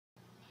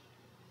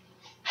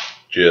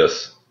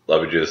Jesus.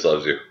 Love you, Jesus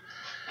loves you.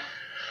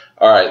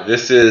 All right,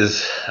 this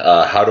is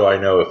how do I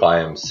know if I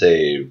am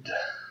saved?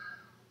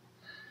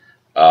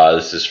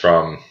 This is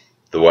from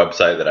the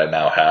website that I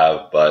now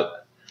have,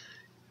 but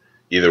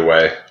either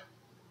way,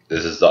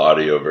 this is the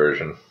audio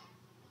version.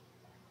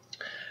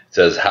 It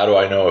says, how do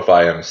I know if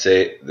I am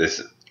saved?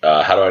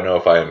 How do I know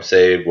if I am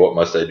saved? What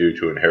must I do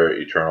to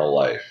inherit eternal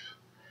life?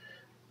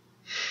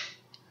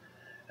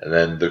 And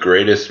then the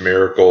greatest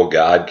miracle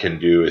God can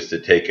do is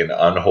to take an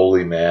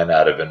unholy man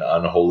out of an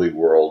unholy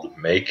world,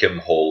 make him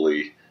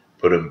holy,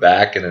 put him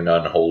back in an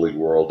unholy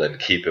world, and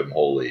keep him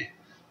holy.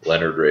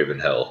 Leonard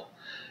Ravenhill.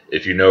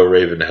 If you know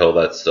Ravenhill,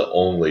 that's the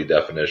only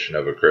definition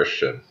of a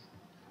Christian.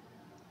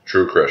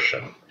 True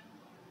Christian.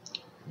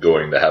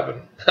 Going to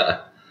heaven. All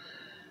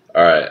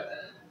right.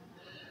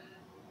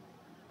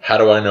 How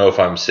do I know if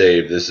I'm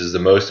saved? This is the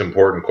most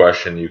important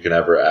question you can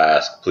ever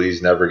ask.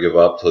 Please never give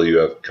up till you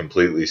have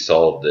completely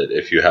solved it.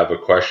 If you have a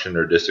question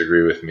or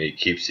disagree with me,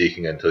 keep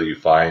seeking until you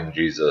find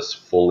Jesus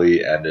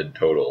fully and in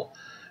total.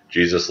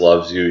 Jesus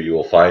loves you. You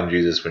will find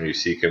Jesus when you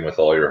seek him with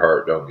all your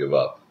heart. Don't give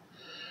up.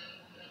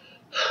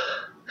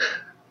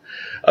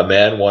 A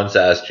man once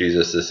asked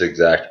Jesus this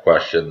exact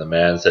question. The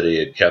man said he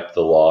had kept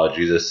the law.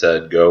 Jesus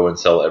said, go and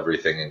sell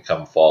everything and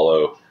come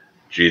follow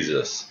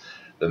Jesus.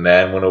 The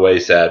man went away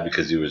sad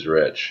because he was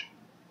rich.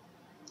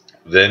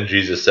 Then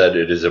Jesus said,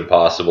 it is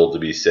impossible to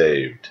be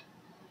saved.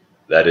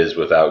 That is,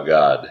 without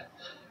God.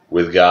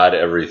 With God,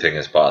 everything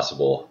is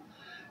possible.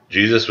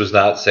 Jesus was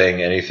not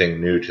saying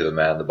anything new to the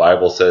man. The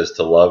Bible says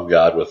to love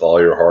God with all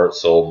your heart,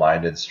 soul,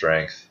 mind, and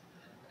strength,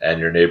 and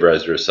your neighbor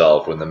as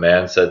yourself. When the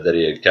man said that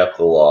he had kept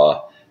the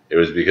law, it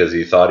was because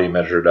he thought he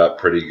measured up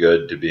pretty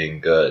good to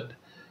being good.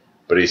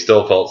 But he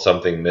still felt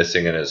something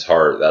missing in his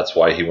heart. That's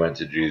why he went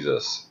to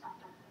Jesus.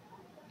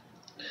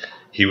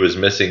 He was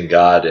missing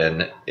God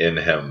in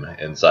him,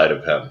 inside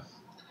of him.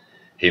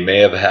 He may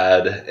have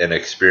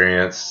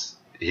experienced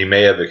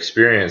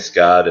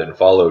God and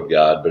followed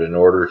God, but in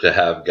order to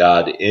have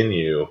God in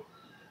you,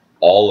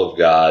 all of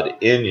God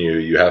in you,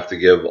 you have to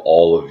give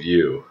all of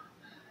you.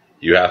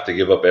 You have to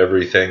give up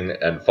everything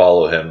and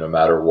follow him no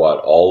matter what,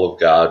 all of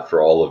God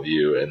for all of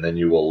you, and then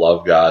you will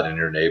love God and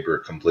your neighbor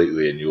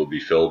completely, and you will be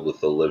filled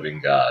with the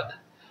living God.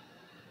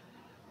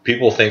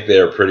 People think they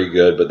are pretty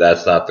good, but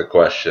that's not the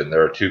question.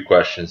 There are two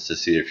questions to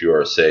see if you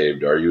are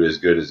saved. Are you as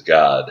good as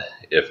God?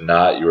 If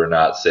not, you are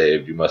not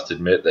saved. You must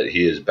admit that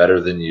he is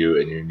better than you,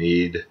 and you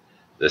need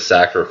the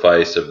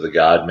sacrifice of the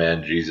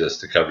God-man Jesus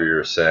to cover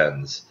your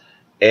sins.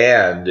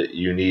 And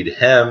you need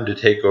him to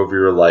take over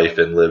your life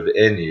and live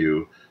in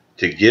you,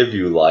 to give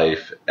you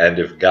life. And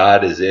if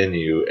God is in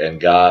you, and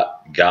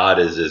God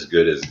is as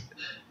good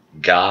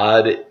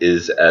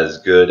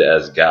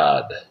as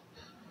God.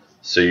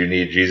 So you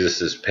need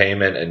Jesus'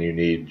 payment, and you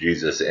need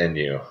Jesus in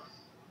you.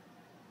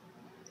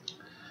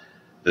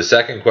 The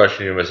second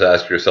question you must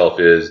ask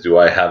yourself is, do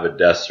I have a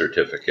death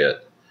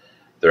certificate?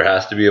 There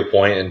has to be a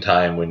point in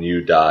time when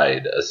you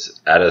died.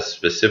 At a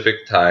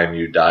specific time,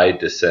 you died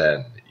to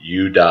sin.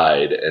 You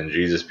died, and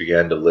Jesus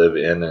began to live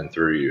in and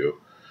through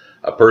you.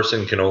 A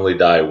person can only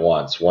die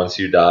once. Once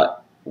you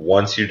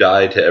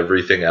die to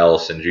everything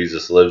else and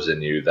Jesus lives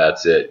in you,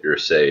 that's it. You're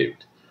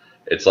saved.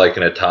 It's like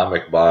an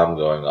atomic bomb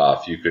going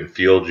off. You can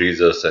feel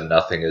Jesus and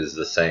nothing is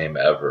the same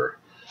ever.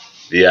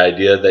 The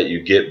idea that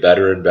you get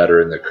better and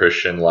better in the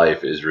Christian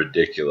life is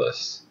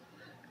ridiculous.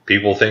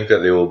 People think that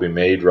they will be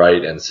made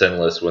right and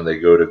sinless when they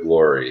go to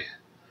glory.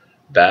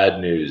 Bad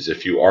news.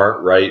 If you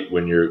aren't right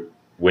when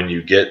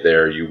you get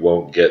there, you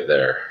won't get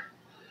there.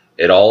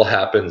 It all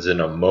happens in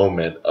a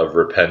moment of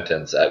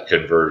repentance at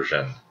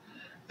conversion.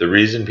 The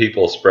reason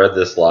people spread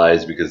this lie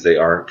is because they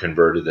aren't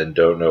converted and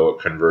don't know what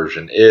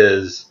conversion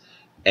is,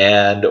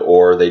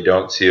 or they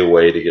don't see a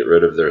way to get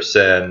rid of their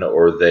sin,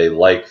 or they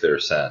like their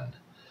sin.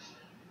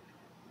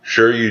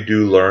 Sure, you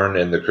do learn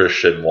in the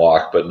Christian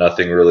walk, but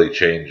nothing really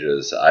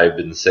changes. I've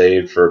been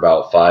saved for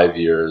about 5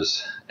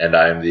 years, and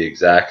I am the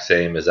exact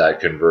same as at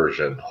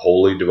conversion,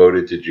 wholly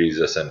devoted to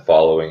Jesus and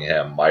following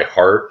him. My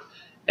heart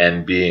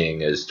and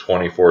being is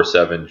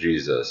 24/7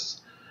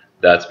 Jesus.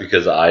 That's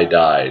because I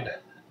died.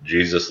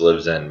 Jesus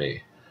lives in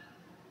me.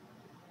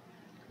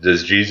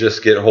 Does Jesus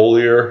get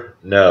holier?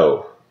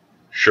 No.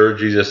 Sure,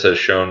 Jesus has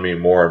shown me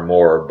more and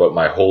more, but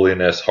my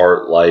holiness,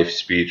 heart, life,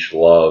 speech,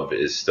 love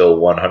is still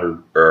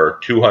 100 or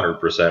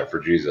 200% for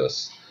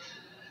Jesus.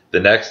 The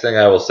next thing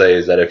I will say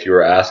is that if you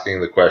are asking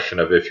the question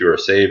of if you are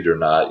saved or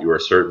not, you are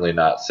certainly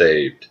not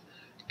saved.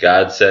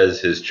 God says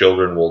his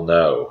children will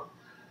know.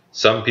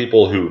 Some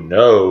people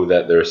know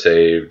that they're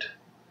saved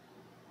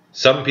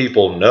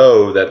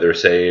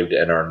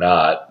and are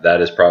not.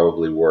 That is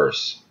probably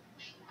worse.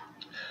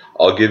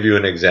 I'll give you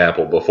an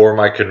example. Before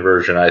my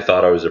conversion, I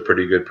thought I was a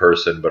pretty good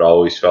person, but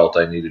always felt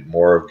I needed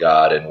more of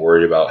God and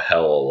worried about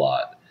hell a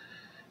lot.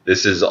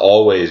 This is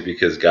always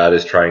because God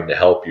is trying to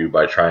help you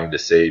by trying to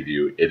save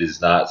you. It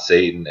is not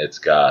Satan, it's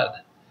God.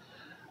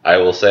 I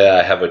will say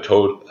I have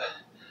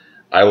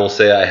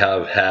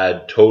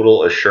had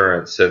total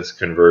assurance since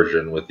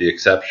conversion, with the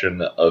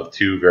exception of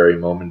 2 very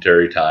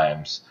momentary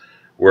times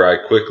where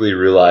I quickly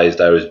realized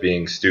I was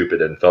being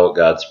stupid and felt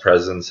God's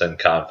presence and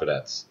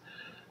confidence.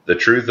 The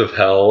truth of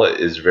hell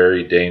is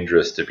very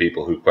dangerous to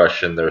people who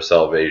question their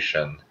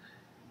salvation.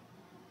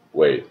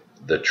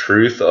 The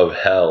truth of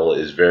hell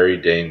is very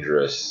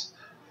dangerous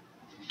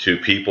to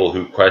people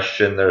who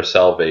question their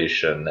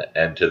salvation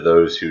and to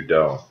those who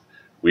don't.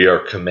 We are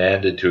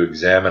commanded to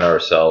examine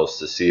ourselves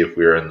to see if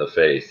we are in the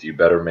faith. You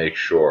better make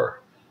sure.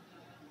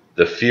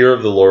 The fear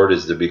of the Lord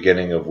is the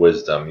beginning of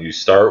wisdom. You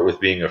start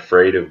with being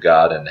afraid of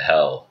God and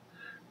hell.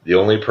 The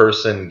only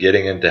person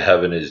getting into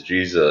heaven is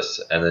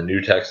Jesus, and the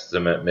New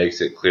Testament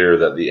makes it clear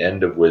that the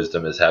end of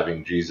wisdom is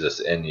having Jesus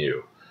in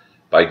you,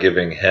 by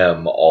giving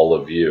him all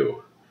of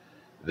you.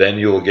 Then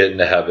you will get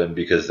into heaven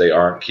because they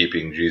aren't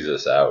keeping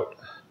Jesus out.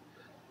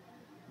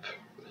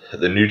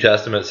 The New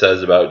Testament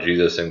says about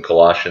Jesus in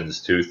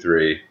Colossians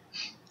 2:3,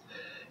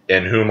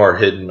 in whom are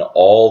hidden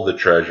all the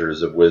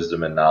treasures of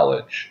wisdom and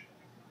knowledge.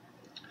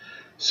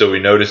 So we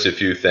notice a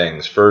few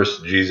things.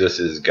 First, Jesus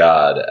is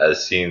God,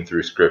 as seen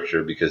through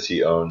Scripture, because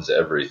he owns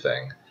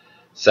everything.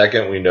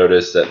 Second, we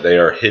notice that they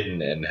are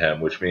hidden in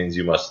him, which means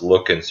you must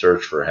look and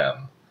search for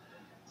him.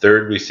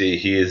 Third, we see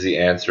he is the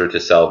answer to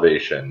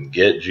salvation.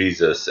 Get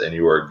Jesus and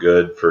you are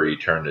good for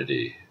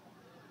eternity.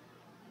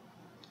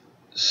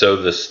 So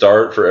the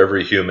start for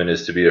every human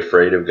is to be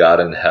afraid of God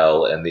and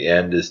hell, and the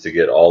end is to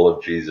get all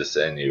of Jesus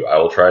in you. I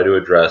will try to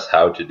address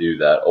how to do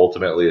that.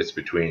 Ultimately, it's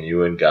between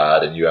you and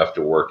God, and you have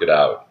to work it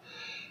out.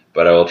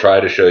 But I will try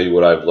to show you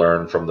what I've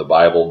learned from the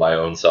Bible, my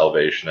own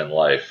salvation and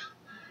life.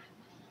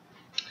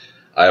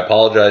 I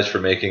apologize for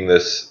making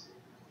this...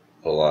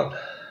 I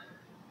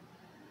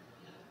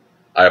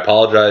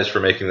apologize for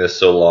making this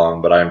so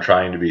long, but I am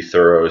trying to be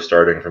thorough,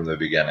 starting from the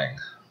beginning.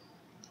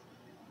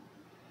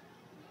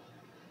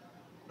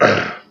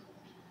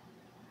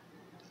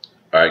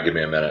 Alright, give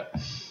me a minute.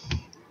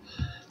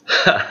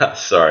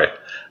 Sorry.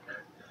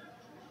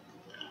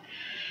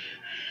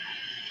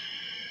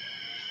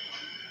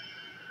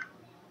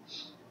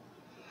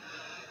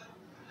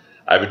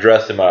 I've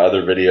addressed in my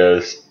other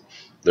videos,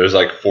 there's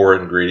like 4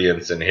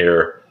 ingredients in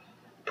here: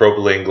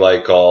 propylene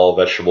glycol,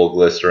 vegetable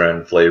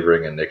glycerin,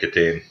 flavoring, and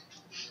nicotine.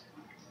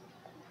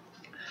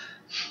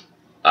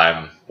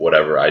 I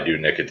do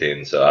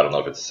nicotine, so I don't know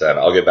if it's a sin.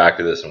 I'll get back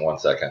to this in 1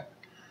 second.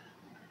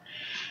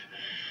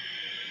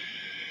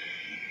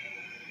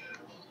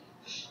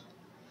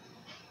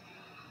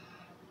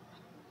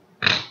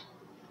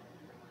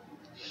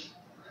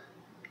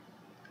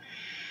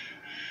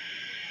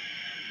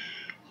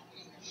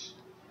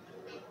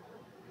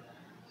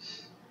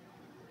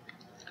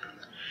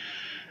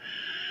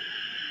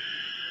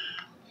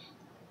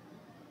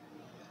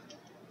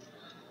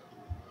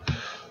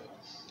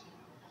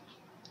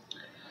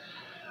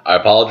 I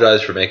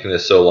apologize for making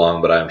this so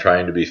long, but I am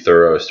trying to be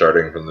thorough,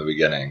 starting from the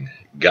beginning.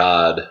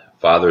 God,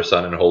 Father,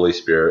 Son, and Holy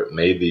Spirit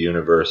made the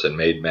universe and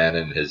made man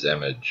in his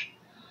image.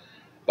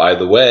 By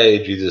the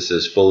way, Jesus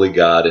is fully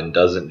God and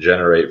doesn't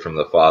generate from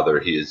the Father.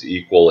 He is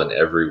equal in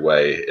every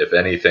way. If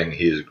anything,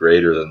 he is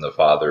greater than the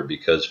Father,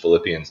 because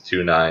Philippians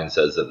 2:9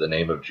 says that the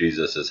name of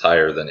Jesus is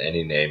higher than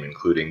any name,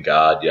 including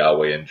God,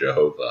 Yahweh, and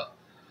Jehovah.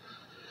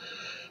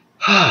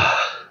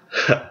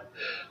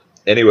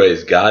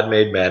 Anyways, God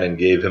made man and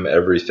gave him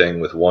everything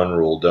with one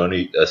rule: don't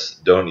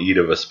eat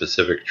of a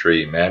specific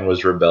tree. Man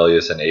was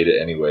rebellious and ate it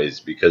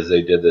anyways. Because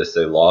they did this,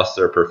 they lost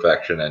their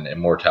perfection and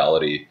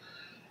immortality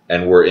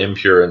and were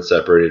impure and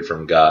separated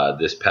from God.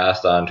 This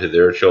passed on to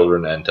their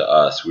children and to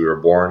us. We were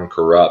born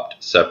corrupt,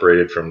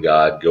 separated from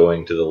God,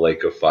 going to the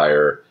lake of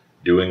fire,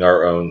 doing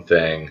our own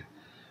thing,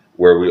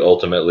 where we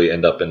ultimately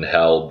end up in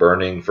hell,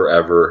 burning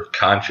forever,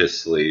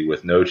 consciously,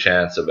 with no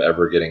chance of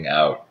ever getting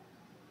out.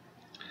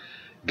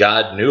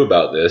 God knew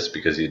about this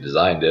because he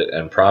designed it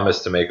and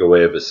promised to make a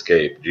way of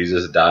escape.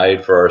 Jesus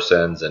died for our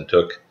sins and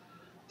took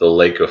the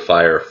lake of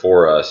fire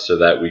for us so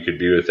that we could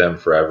be with him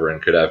forever and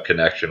could have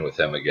connection with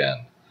him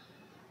again.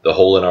 The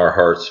hole in our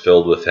hearts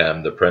filled with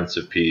him, the Prince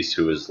of Peace,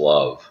 who is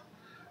love.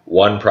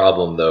 One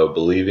problem, though: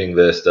 believing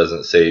this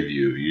doesn't save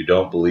you. You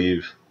don't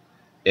believe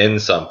in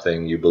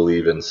something, you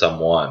believe in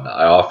someone.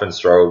 I often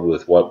struggled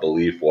with what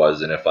belief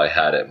was and if I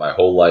had it. My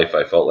whole life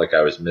I felt like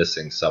I was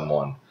missing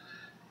something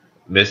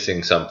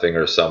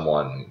or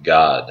someone,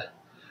 God.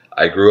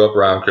 I grew up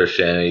around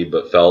Christianity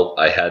but felt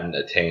I hadn't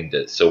attained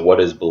it. So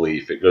what is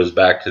belief? It goes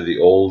back to the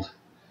Old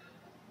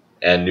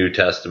and New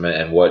Testament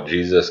and what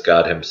Jesus,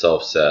 God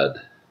himself,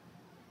 said.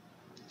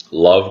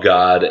 Love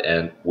God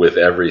and with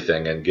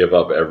everything and give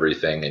up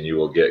everything and you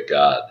will get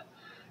God.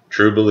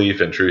 True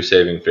belief and true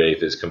saving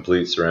faith is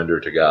complete surrender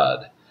to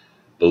God.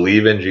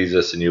 Believe in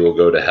Jesus and you will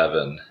go to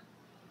heaven.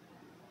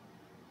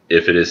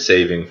 If it is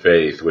saving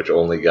faith, which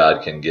only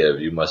God can give,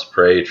 you must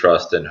pray,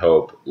 trust, and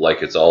hope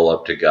like it's all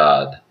up to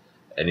God.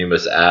 And you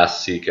must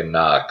ask, seek, and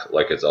knock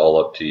like it's all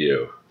up to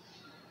you.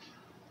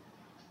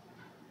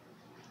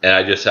 And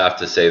I just have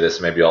to say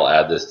this, maybe I'll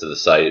add this to the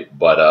site,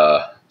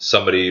 but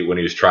somebody, when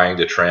he was trying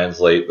to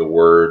translate the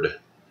word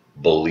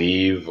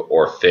believe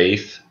or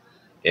faith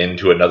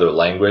into another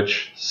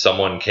language,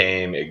 someone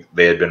came,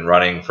 they had been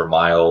running for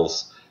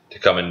miles to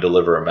come and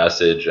deliver a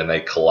message, and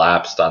they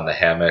collapsed on the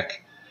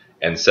hammock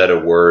and said a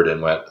word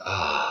and went,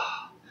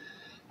 ah,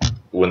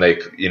 when they,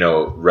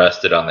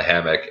 rested on the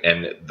hammock.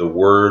 And the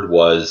word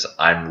was,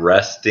 I'm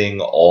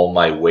resting all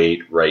my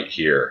weight right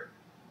here.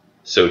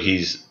 So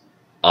he's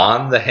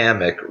on the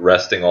hammock,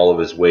 resting all of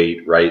his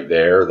weight right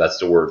there. That's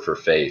the word for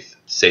faith,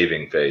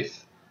 saving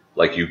faith.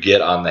 Like you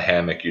get on the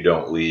hammock, you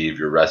don't leave,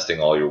 you're resting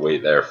all your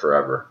weight there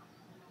forever.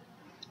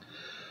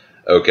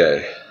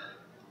 Okay.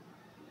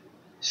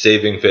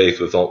 Saving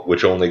faith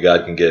which only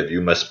God can give.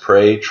 You must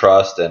pray,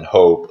 trust, and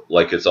hope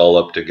like it's all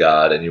up to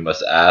God, and you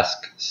must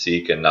ask,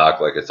 seek, and knock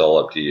like it's all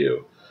up to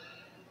you.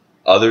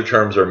 Other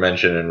terms are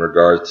mentioned in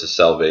regards to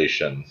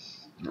salvation.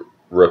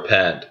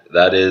 Repent.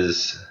 That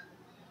is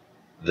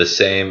the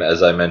same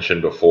as I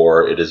mentioned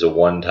before. It is a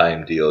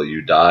one-time deal.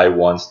 You die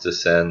once to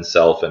sin,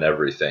 self, and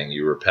everything.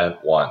 You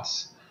repent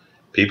once.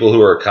 People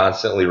who are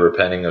constantly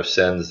repenting of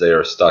sins they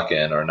are stuck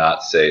in are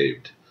not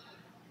saved.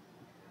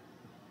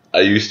 I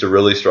used to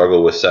really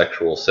struggle with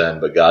sexual sin,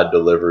 but God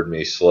delivered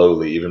me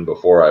slowly even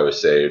before I was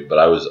saved, but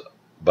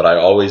I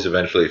always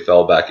eventually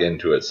fell back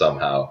into it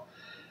somehow,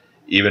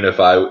 even if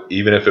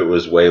it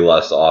was way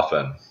less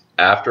often.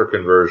 After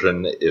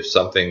conversion, if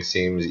something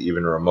seems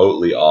even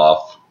remotely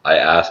off, I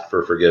ask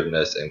for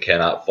forgiveness and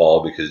cannot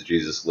fall because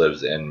Jesus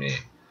lives in me.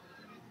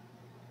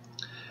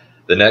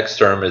 The next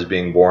term is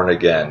being born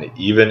again.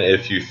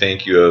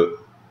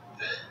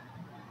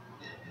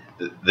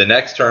 The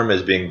next term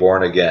is being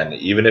born again.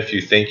 Even if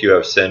you think you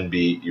have sin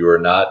beat, you are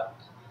not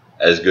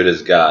as good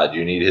as God.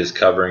 You need his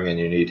covering and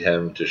you need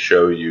him to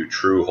show you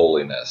true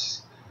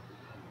holiness.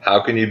 How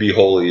can you be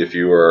holy if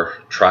you are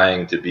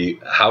trying to be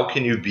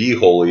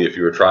holy?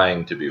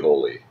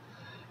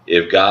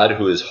 If God,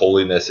 who is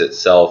holiness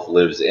itself,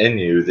 lives in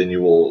you, then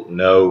you will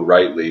know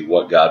rightly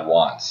what God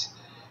wants.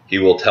 He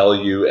will tell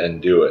you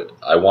and do it.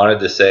 I wanted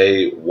to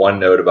say one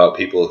note about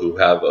people who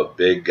have a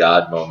big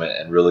God moment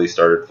and really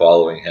started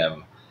following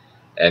him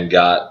and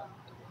got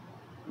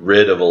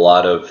rid of a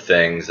lot of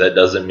things. That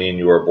doesn't mean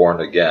you are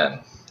born again.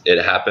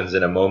 It happens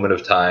in a moment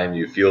of time.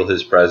 You feel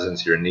his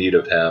presence, your need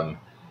of him.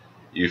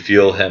 You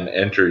feel him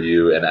enter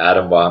you, an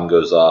atom bomb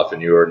goes off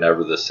and you are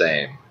never the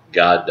same.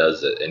 God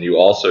does it. And you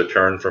also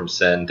turn from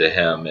sin to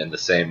him in the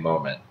same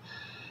moment.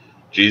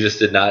 Jesus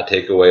did not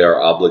take away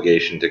our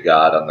obligation to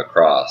God on the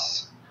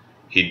cross.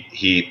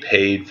 He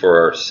paid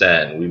for our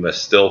sin. We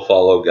must still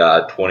follow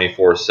God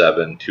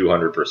 24/7,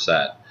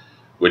 200%.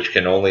 Which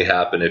can only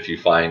happen if you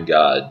find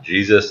God.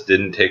 Jesus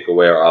didn't take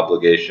away our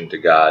obligation to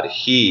God.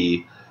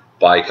 He,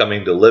 by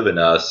coming to live in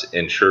us,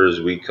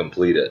 ensures we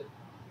complete it.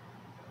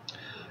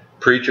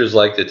 Preachers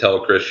like to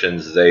tell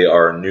Christians they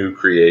are new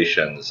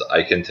creations.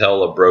 I can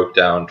tell a broke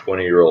down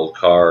 20-year-old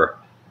car.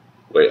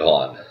 Wait,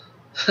 hold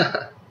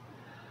on.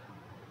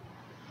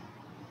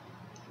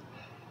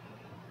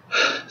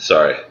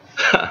 Sorry.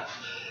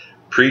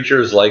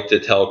 Preachers like to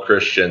tell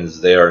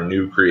Christians they are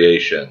new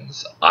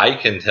creations. I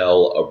can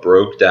tell a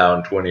broke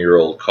down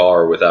 20-year-old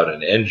car without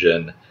an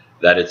engine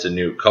that it's a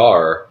new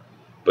car,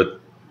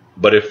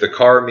 but if the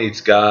car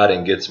meets God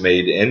and gets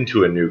made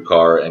into a new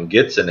car and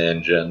gets an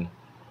engine,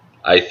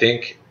 I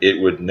think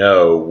it would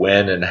know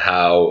when and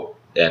how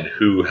and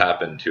who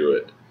happened to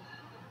it.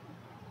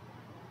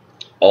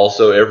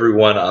 Also,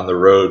 everyone on the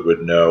road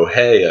would know,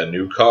 hey, a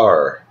new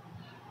car.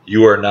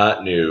 You are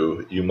not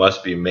new, you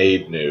must be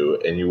made new,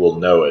 and you will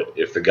know it.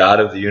 If the God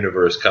of the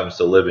universe comes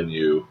to live in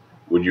you,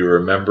 would you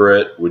remember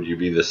it? Would you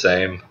be the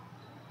same?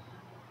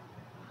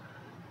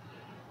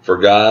 For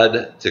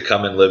God to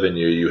come and live in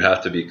you, you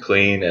have to be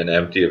clean and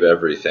empty of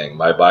everything.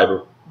 My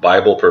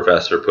Bible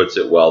professor puts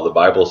it well. The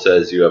Bible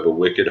says you have a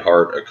wicked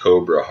heart, a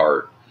cobra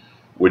heart.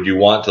 Would you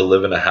want to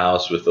live in a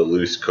house with a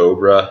loose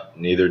cobra?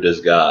 Neither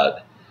does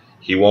God.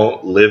 He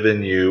won't live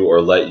in you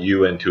or let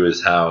you into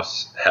his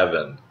house,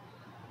 heaven,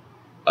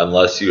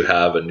 unless you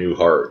have a new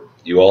heart.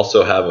 You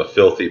also have a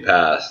filthy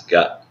past.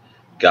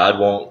 God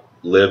won't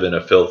live in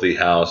a filthy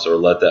house or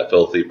let that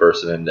filthy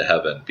person into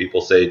heaven.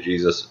 People say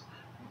Jesus'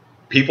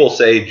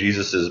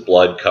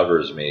 blood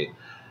covers me.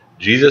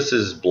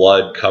 Jesus'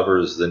 blood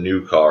covers the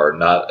new car,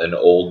 not an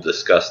old,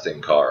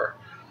 disgusting car.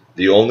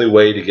 The only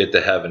way to get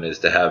to heaven is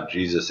to have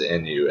Jesus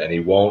in you, and he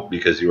won't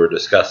because you are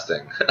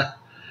disgusting.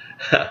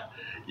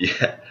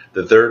 Yeah.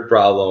 The third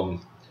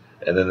problem,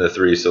 and then the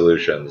three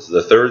solutions.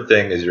 The third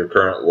thing is your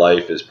current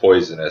life is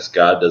poisonous.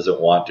 God doesn't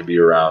want to be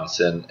around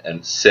sin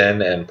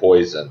and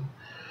poison.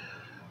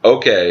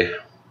 Okay,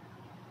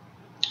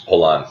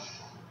 hold on.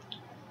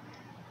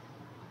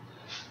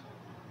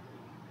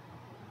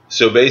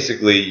 So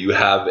basically, you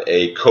have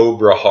a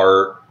cobra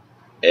heart,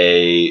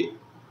 a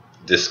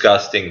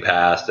disgusting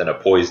past, and a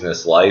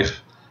poisonous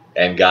life,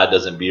 and God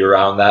doesn't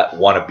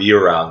want to be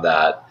around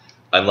that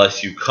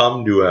unless you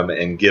come to him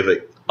and give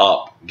it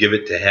up, give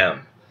it to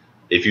him.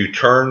 If you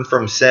turn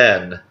from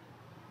sin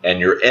and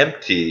you're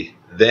empty,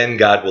 then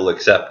God will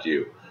accept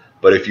you.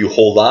 But if you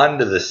hold on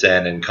to the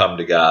sin and come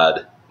to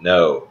God,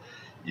 no.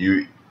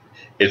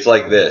 It's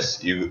like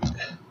this. You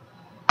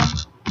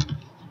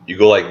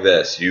go like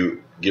this.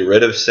 You get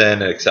rid of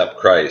sin and accept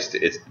Christ.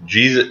 It's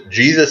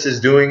Jesus is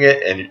doing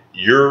it, and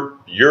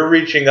you're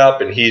reaching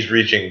up and he's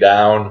reaching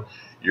down.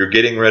 You're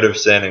getting rid of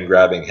sin and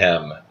grabbing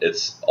him.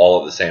 It's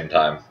all at the same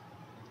time.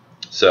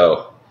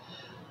 So,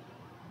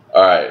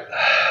 all right.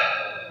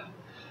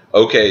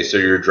 Okay, so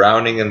you're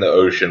drowning in the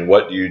ocean.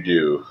 What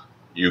do?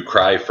 You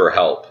cry for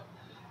help.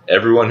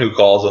 Everyone who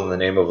calls on the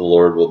name of the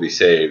Lord will be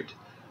saved.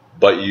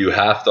 But you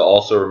have to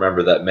also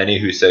remember that many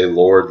who say,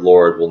 Lord,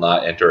 Lord, will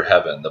not enter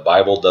heaven. The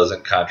Bible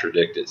doesn't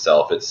contradict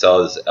itself. It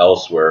says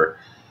elsewhere,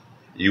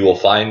 you will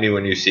find me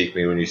when you seek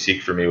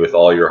for me with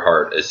all your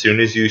heart. As soon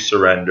as you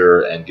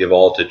surrender and give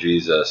all to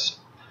Jesus,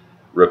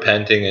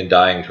 repenting and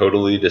dying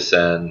totally to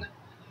sin,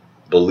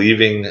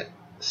 believing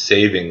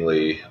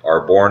savingly,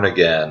 are born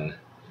again,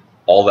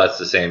 all that's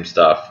the same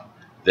stuff,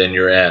 then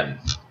you're in.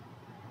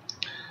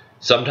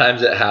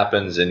 Sometimes it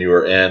happens and you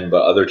are in,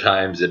 but other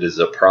times it is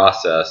a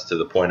process to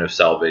the point of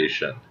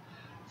salvation.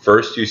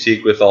 First you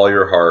seek with all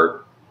your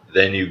heart,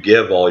 then you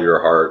give all your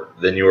heart,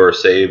 then you are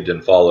saved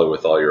and follow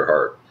with all your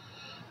heart.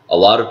 A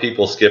lot of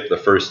people skip the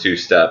first two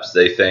steps.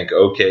 They think,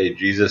 okay,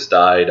 Jesus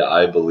died,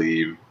 I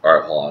believe. All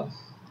right, hold on.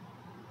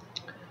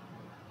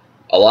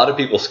 A lot of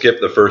people skip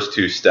the first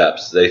two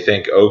steps. They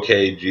think,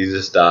 okay,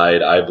 Jesus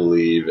died, I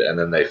believe, and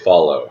then they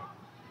follow.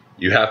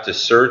 You have to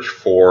search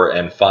for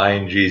and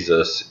find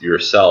Jesus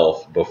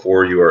yourself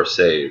before you are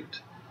saved.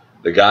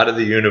 The God of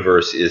the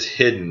universe is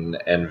hidden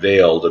and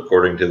veiled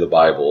according to the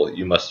Bible.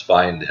 You must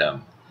find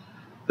him.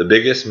 The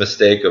biggest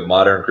mistake of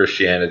modern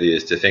Christianity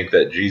is to think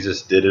that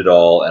Jesus did it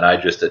all and I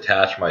just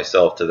attach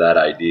myself to that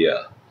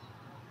idea.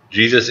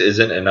 Jesus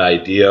isn't an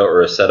idea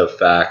or a set of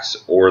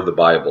facts or the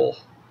Bible.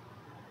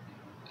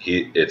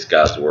 It's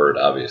God's word,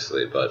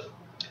 obviously, but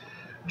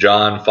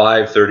John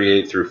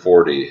 5:38 through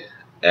 40.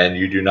 And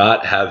you do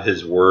not have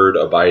his word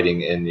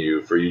abiding in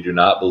you, for you do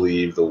not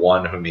believe the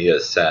one whom he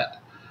has sent.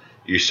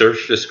 You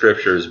search the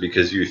scriptures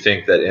because you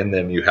think that in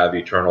them you have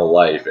eternal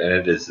life, and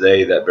it is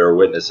they that bear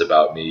witness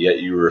about me,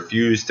 yet you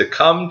refuse to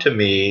come to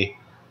me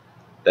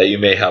that you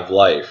may have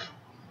life.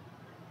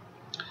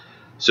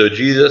 So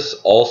Jesus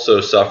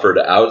also suffered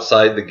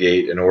outside the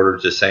gate in order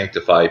to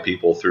sanctify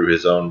people through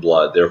his own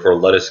blood. Therefore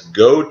let us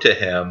go to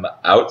him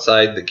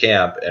outside the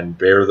camp and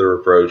bear the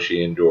reproach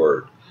he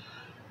endured.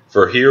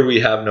 For here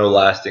we have no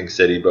lasting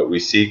city, but we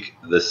seek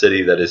the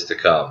city that is to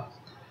come.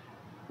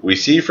 We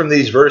see from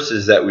these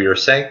verses that we are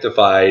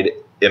sanctified,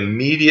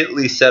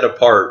 immediately set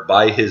apart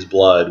by his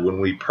blood when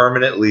we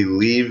permanently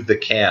leave the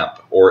camp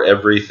or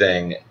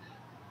everything,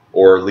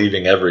 or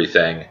leaving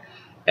everything,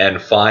 and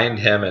find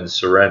him and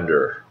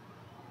surrender.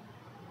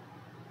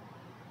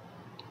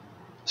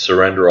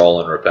 Surrender all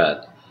and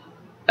repent.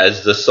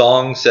 As the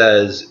song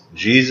says,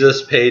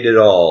 Jesus paid it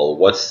all.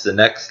 What's the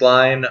next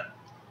line?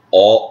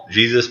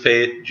 Jesus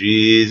paid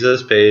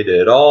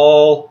it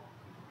all.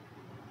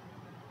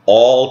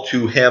 All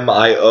to him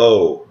I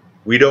owe.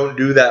 We don't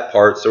do that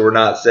part, so we're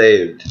not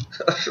saved.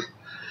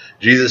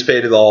 Jesus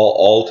paid it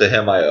all to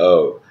him I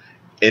owe.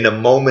 In a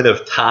moment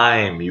of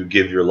time, you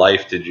give your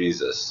life to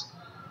Jesus.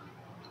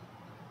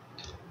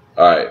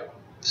 Alright,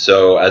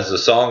 so as the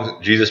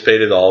song, Jesus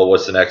paid it all,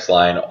 what's the next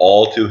line?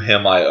 All to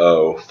him I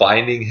owe.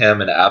 Finding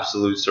him in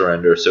absolute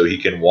surrender so he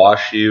can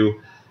wash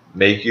you,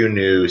 make you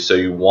new, so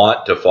you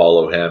want to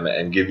follow him,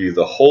 and give you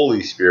the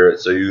Holy Spirit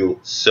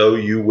so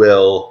you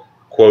will,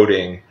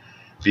 quoting,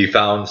 be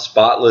found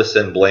spotless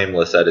and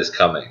blameless at his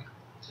coming.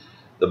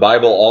 The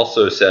Bible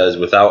also says,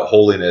 without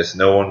holiness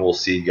no one will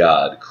see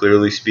God,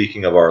 clearly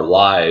speaking of our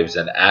lives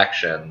and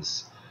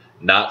actions,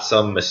 not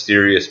some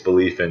mysterious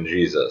belief in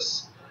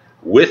Jesus.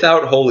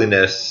 Without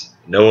holiness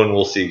no one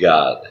will see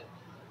God,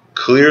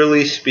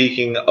 clearly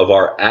speaking of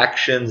our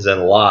actions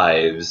and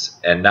lives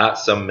and not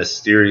some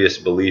mysterious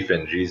belief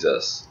in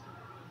Jesus.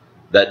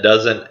 That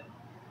doesn't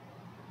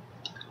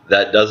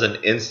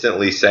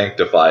instantly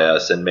sanctify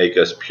us and make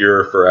us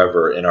pure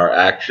forever in our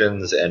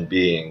actions and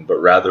being,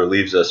 but rather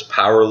leaves us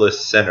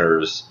powerless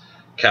sinners,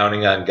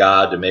 counting on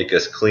God to make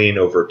us clean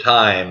over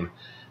time,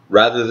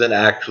 rather than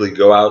actually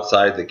go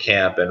outside the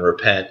camp and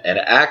repent and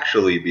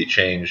actually be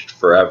changed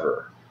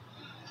forever.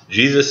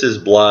 Jesus'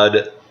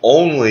 blood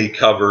only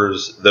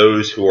covers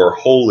those who are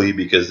holy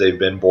because they've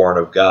been born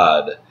of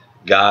God,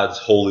 God's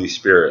Holy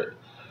Spirit.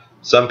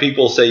 Some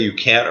people say you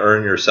can't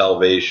earn your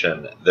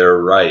salvation. They're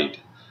right.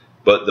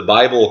 But the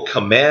Bible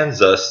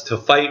commands us to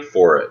fight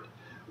for it.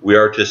 We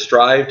are to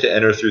strive to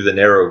enter through the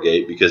narrow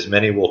gate because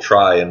many will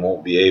try and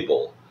won't be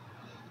able.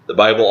 The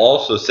Bible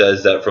also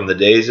says that from the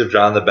days of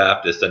John the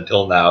Baptist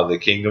until now, the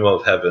kingdom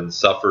of heaven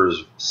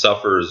suffers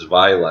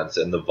violence,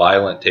 and the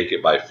violent take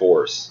it by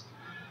force.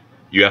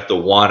 You have to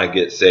want to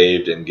get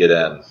saved and get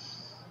in.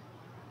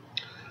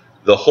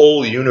 The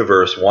whole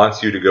universe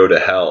wants you to go to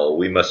hell.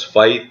 We must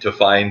fight to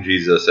find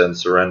Jesus and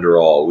surrender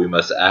all. We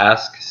must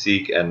ask,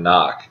 seek, and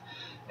knock,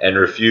 and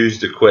refuse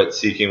to quit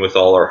seeking with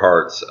all our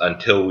hearts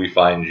until we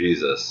find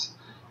Jesus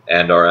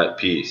and are at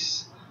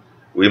peace.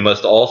 We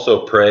must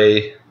also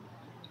pray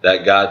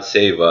that God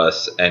save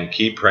us and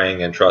keep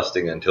praying and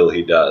trusting until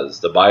he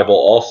does. The Bible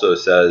also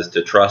says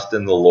to trust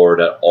in the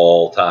Lord at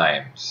all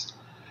times.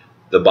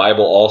 The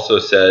Bible also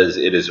says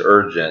it is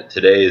urgent.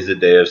 Today is the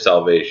day of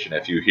salvation.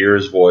 If you hear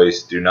his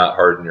voice, do not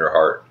harden your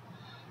heart.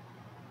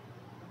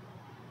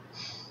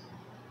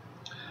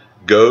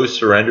 Go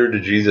surrender to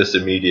Jesus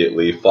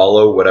immediately.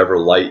 Follow whatever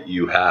light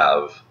you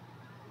have.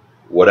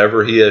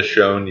 Whatever he has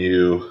shown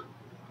you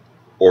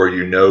or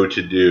you know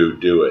to do,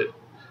 do it.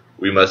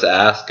 We must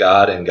ask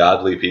God and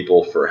godly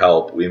people for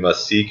help. We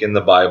must seek in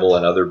the Bible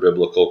and other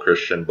biblical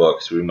Christian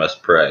books. We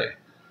must pray.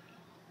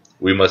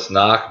 We must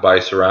knock by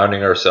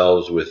surrounding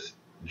ourselves with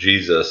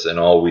Jesus in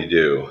all we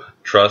do.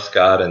 Trust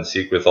God and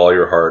seek with all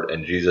your heart,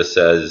 and Jesus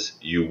says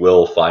you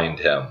will find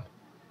him.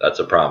 That's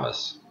a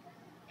promise.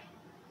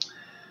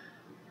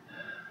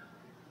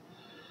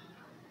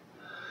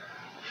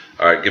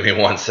 All right, give me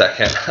 1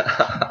 second.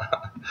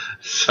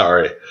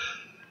 Sorry.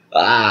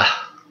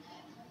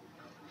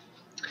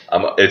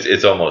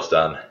 It's almost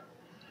done.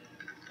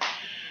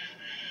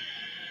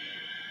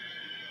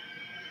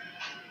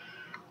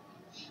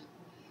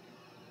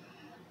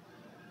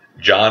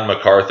 John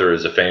MacArthur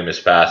is a famous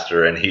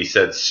pastor, and he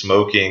said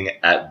smoking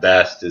at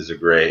best is a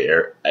gray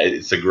area.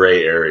 It's a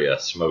gray area.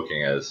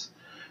 Smoking is.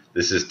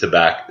 This is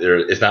tobacco.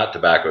 It's not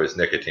tobacco. It's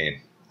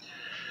nicotine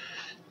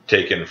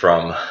taken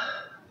from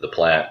the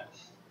plant.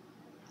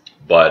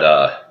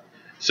 But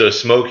so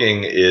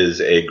smoking is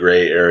a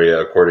gray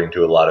area according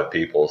to a lot of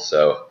people.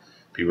 So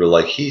people are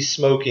like, he's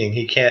smoking,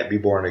 he can't be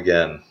born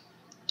again.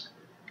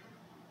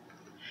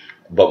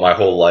 But my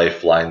whole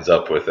life lines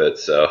up with it,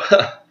 so.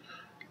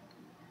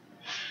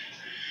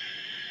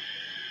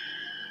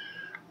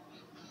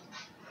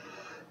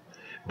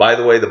 By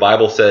the way, the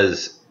Bible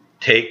says,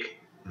 take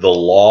the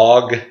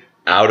log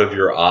out of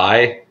your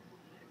eye,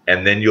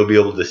 and then you'll be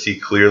able to see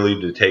clearly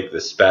to take the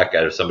speck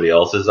out of somebody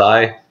else's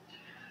eye.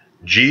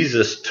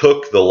 Jesus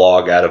took the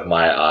log out of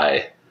my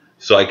eye,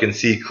 so I can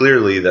see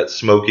clearly that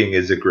smoking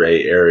is a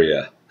gray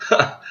area.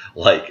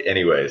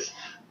 Anyways,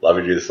 love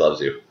you, Jesus loves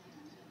you.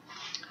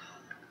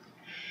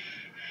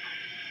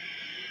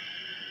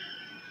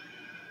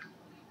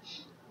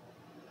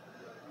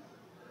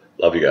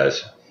 Love you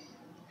guys.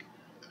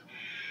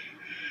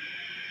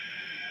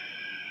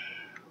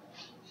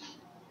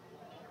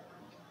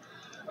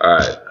 All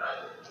right.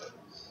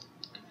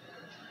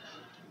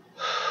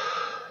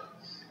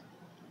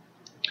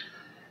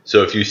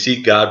 So if you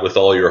seek God with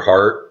all your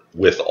heart,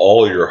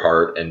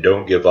 and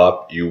don't give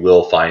up, you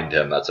will find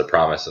him. That's a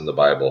promise in the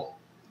Bible.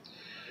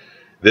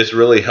 This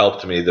really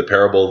helped me, the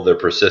parable of the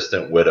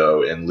persistent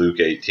widow in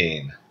Luke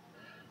 18.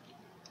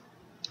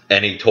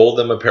 And he told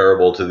them a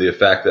parable to the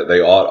effect that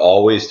they ought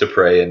always to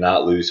pray and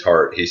not lose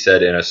heart. He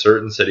said, in a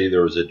certain city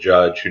there was a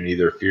judge who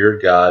neither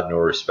feared God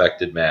nor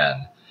respected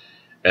man.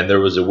 And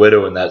there was a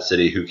widow in that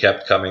city who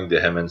kept coming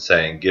to him and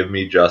saying, give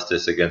me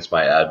justice against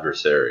my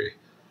adversary.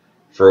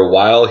 For a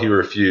while he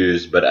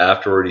refused, but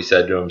afterward he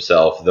said to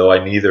himself, though I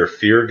neither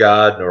fear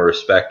God nor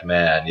respect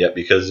man, yet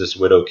because this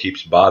widow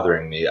keeps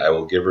bothering me, I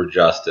will give her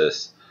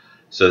justice,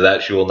 so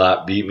that she will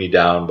not beat me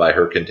down by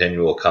her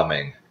continual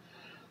coming.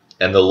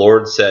 And the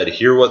Lord said,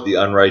 hear what the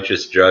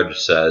unrighteous judge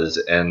says,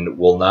 and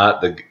will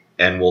not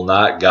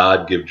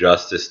God give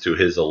justice to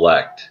his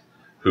elect,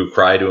 who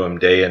cry to him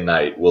day and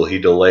night? Will he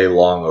delay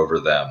long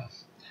over them?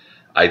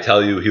 I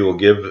tell you, he will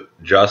give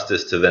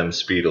justice to them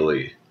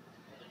speedily.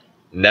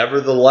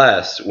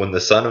 Nevertheless, when the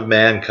Son of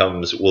Man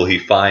comes, will he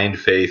find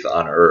faith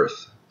on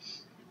earth?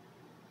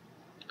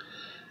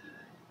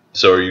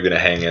 So are you going to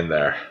hang in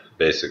there,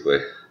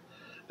 basically?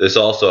 This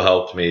also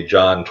helped me.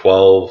 John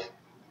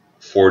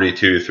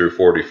 12:42 through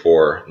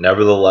 44.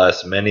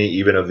 Nevertheless, many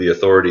even of the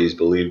authorities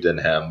believed in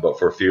him, but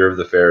for fear of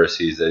the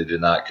Pharisees they did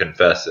not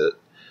confess it,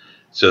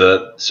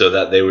 so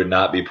that they would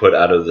not be put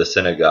out of the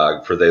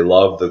synagogue, for they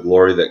love the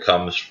glory that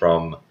comes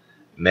from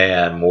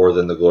man more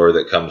than the glory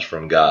that comes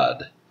from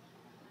God.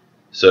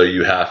 So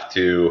you have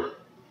to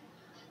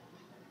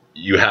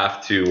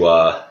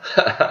love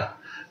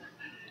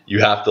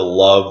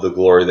the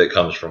glory that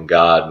comes from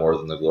God more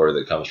than the glory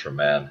that comes from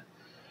man.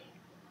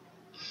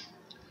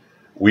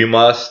 We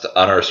must,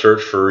 on our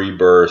search for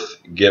rebirth,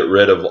 get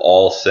rid of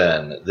all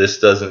sin.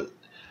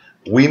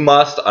 We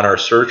must, on our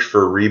search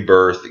for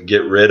rebirth,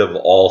 get rid of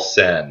all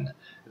sin.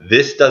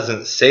 This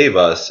doesn't save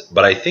us,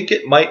 but I think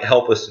it might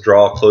help us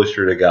draw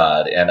closer to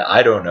God, and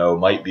I don't know,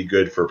 might be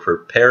good for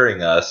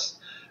preparing us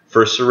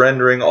for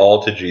surrendering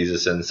all to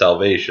Jesus and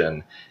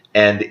salvation,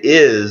 and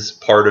is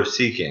part of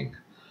seeking.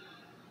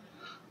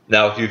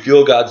 Now, if you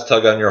feel God's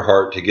tug on your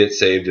heart to get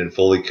saved and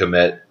fully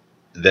commit,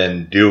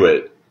 then do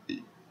it.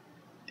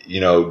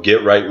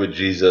 Get right with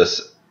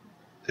Jesus,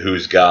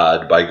 who's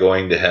God, by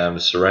going to him.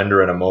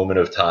 Surrender in a moment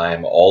of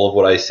time. All of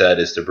what I said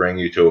is to bring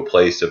you to a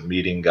place of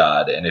meeting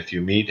God, and if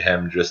you meet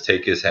him, just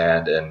take his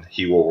hand and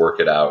he will work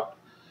it out.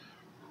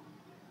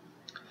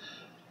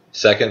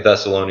 2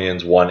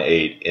 Thessalonians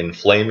 1:8, in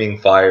flaming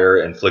fire,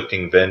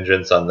 inflicting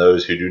vengeance on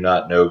those who do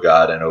not know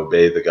God and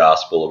obey the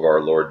gospel of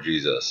our Lord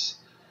Jesus.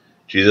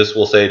 Jesus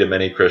will say to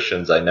many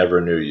Christians, I never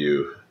knew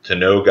you. To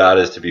know God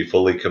is to be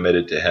fully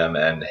committed to him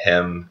and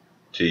him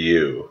to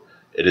you.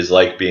 It is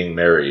like being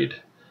married.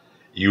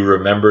 You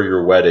remember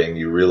your wedding.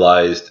 You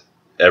realized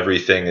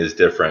everything is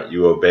different.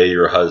 You obey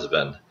your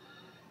husband.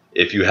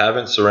 If you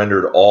haven't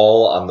surrendered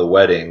all on the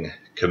wedding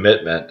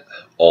commitment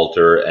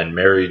altar and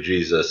marry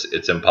Jesus,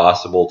 it's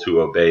impossible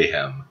to obey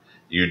him.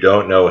 you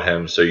don't know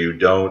him, so you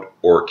don't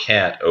or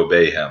can't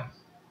obey him.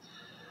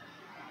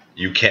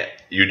 You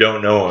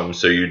don't know him,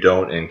 so you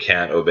don't and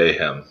can't obey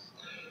him.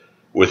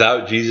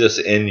 Without Jesus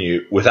in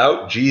you,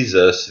 without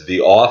Jesus,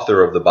 the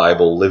author of the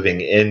Bible,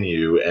 living in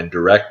you and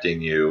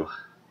directing you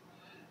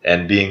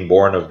and being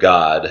born of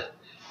God,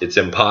 it's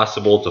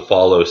impossible to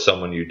follow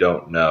someone you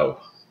don't know.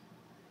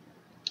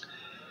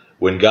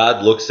 When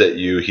God looks at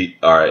you,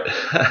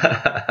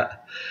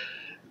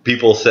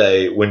 people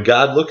say, when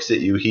God looks at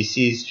you, he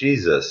sees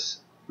Jesus.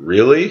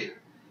 Really?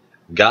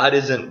 God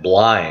isn't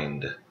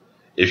blind.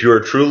 If you are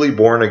truly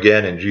born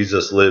again and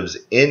Jesus lives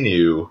in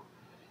you,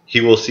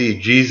 he will see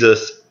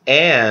Jesus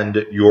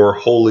and your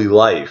holy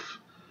life.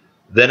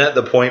 Then at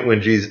the point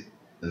when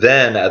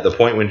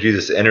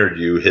Jesus entered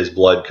you, his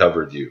blood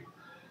covered you.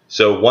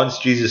 So once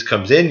Jesus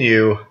comes in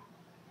you,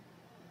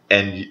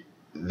 and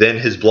then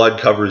his blood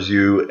covers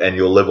you, and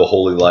you'll live a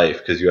holy life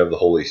because you have the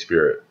Holy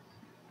Spirit.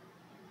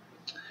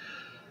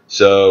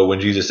 So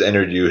when Jesus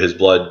entered you, his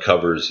blood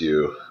covers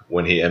you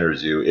when he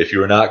enters you. If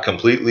you are not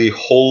completely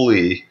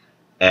holy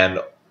and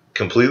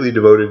completely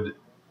devoted,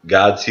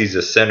 God sees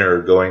a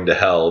sinner going to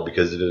hell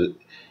because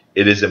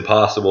it is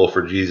impossible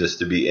for Jesus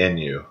to be in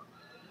you.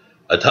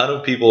 A ton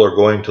of people are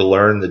going to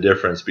learn the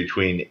difference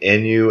between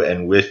in you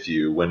and with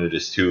you when it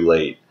is too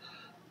late.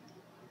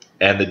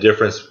 And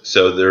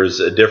so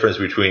there's a difference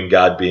between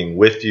God being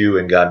with you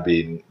and God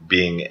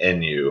being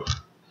in you.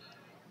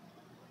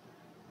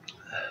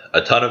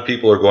 A ton of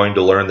people are going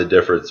to learn the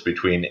difference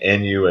between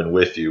in you and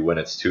with you when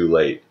it's too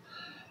late.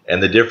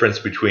 And the difference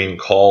between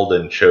called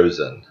and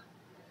chosen.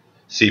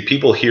 See,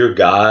 people hear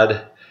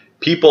God.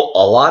 A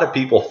lot of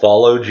people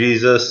follow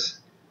Jesus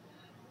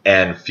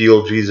and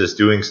feel Jesus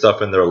doing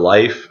stuff in their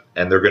life,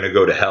 and they're going to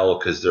go to hell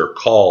because they're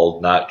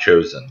called, not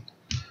chosen.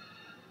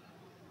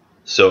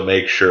 So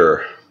make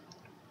sure.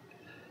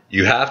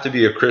 You have to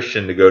be a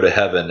Christian to go to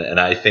heaven, and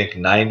I think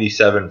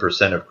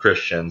 97% of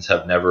Christians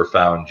have never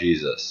found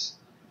Jesus.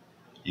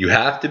 You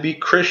have to be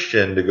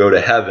Christian to go to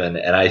heaven,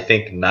 and I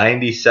think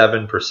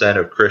 97%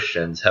 of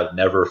Christians have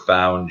never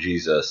found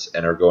Jesus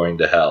and are going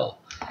to hell.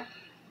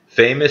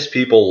 Famous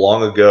people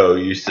long ago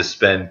used to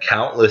spend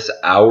countless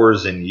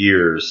hours and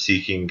years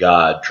seeking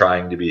God,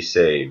 trying to be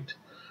saved.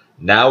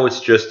 Now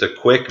it's just a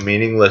quick,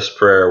 meaningless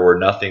prayer where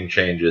nothing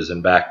changes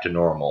and back to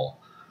normal.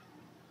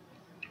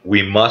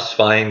 We must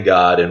find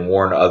God and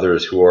warn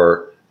others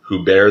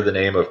who bear the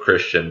name of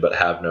Christian but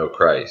have no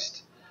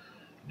Christ.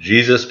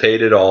 Jesus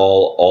paid it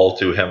all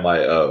to him I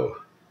owe.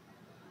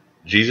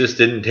 Jesus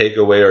didn't take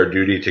away our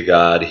duty to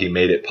God, he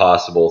made it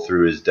possible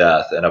through his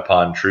death, and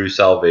upon true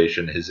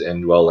salvation, his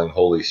indwelling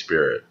Holy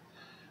Spirit.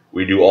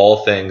 We do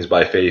all things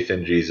by faith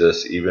in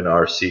Jesus, even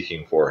our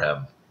seeking for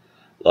him.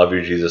 Love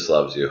you, Jesus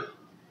loves you.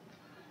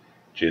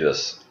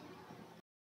 Jesus.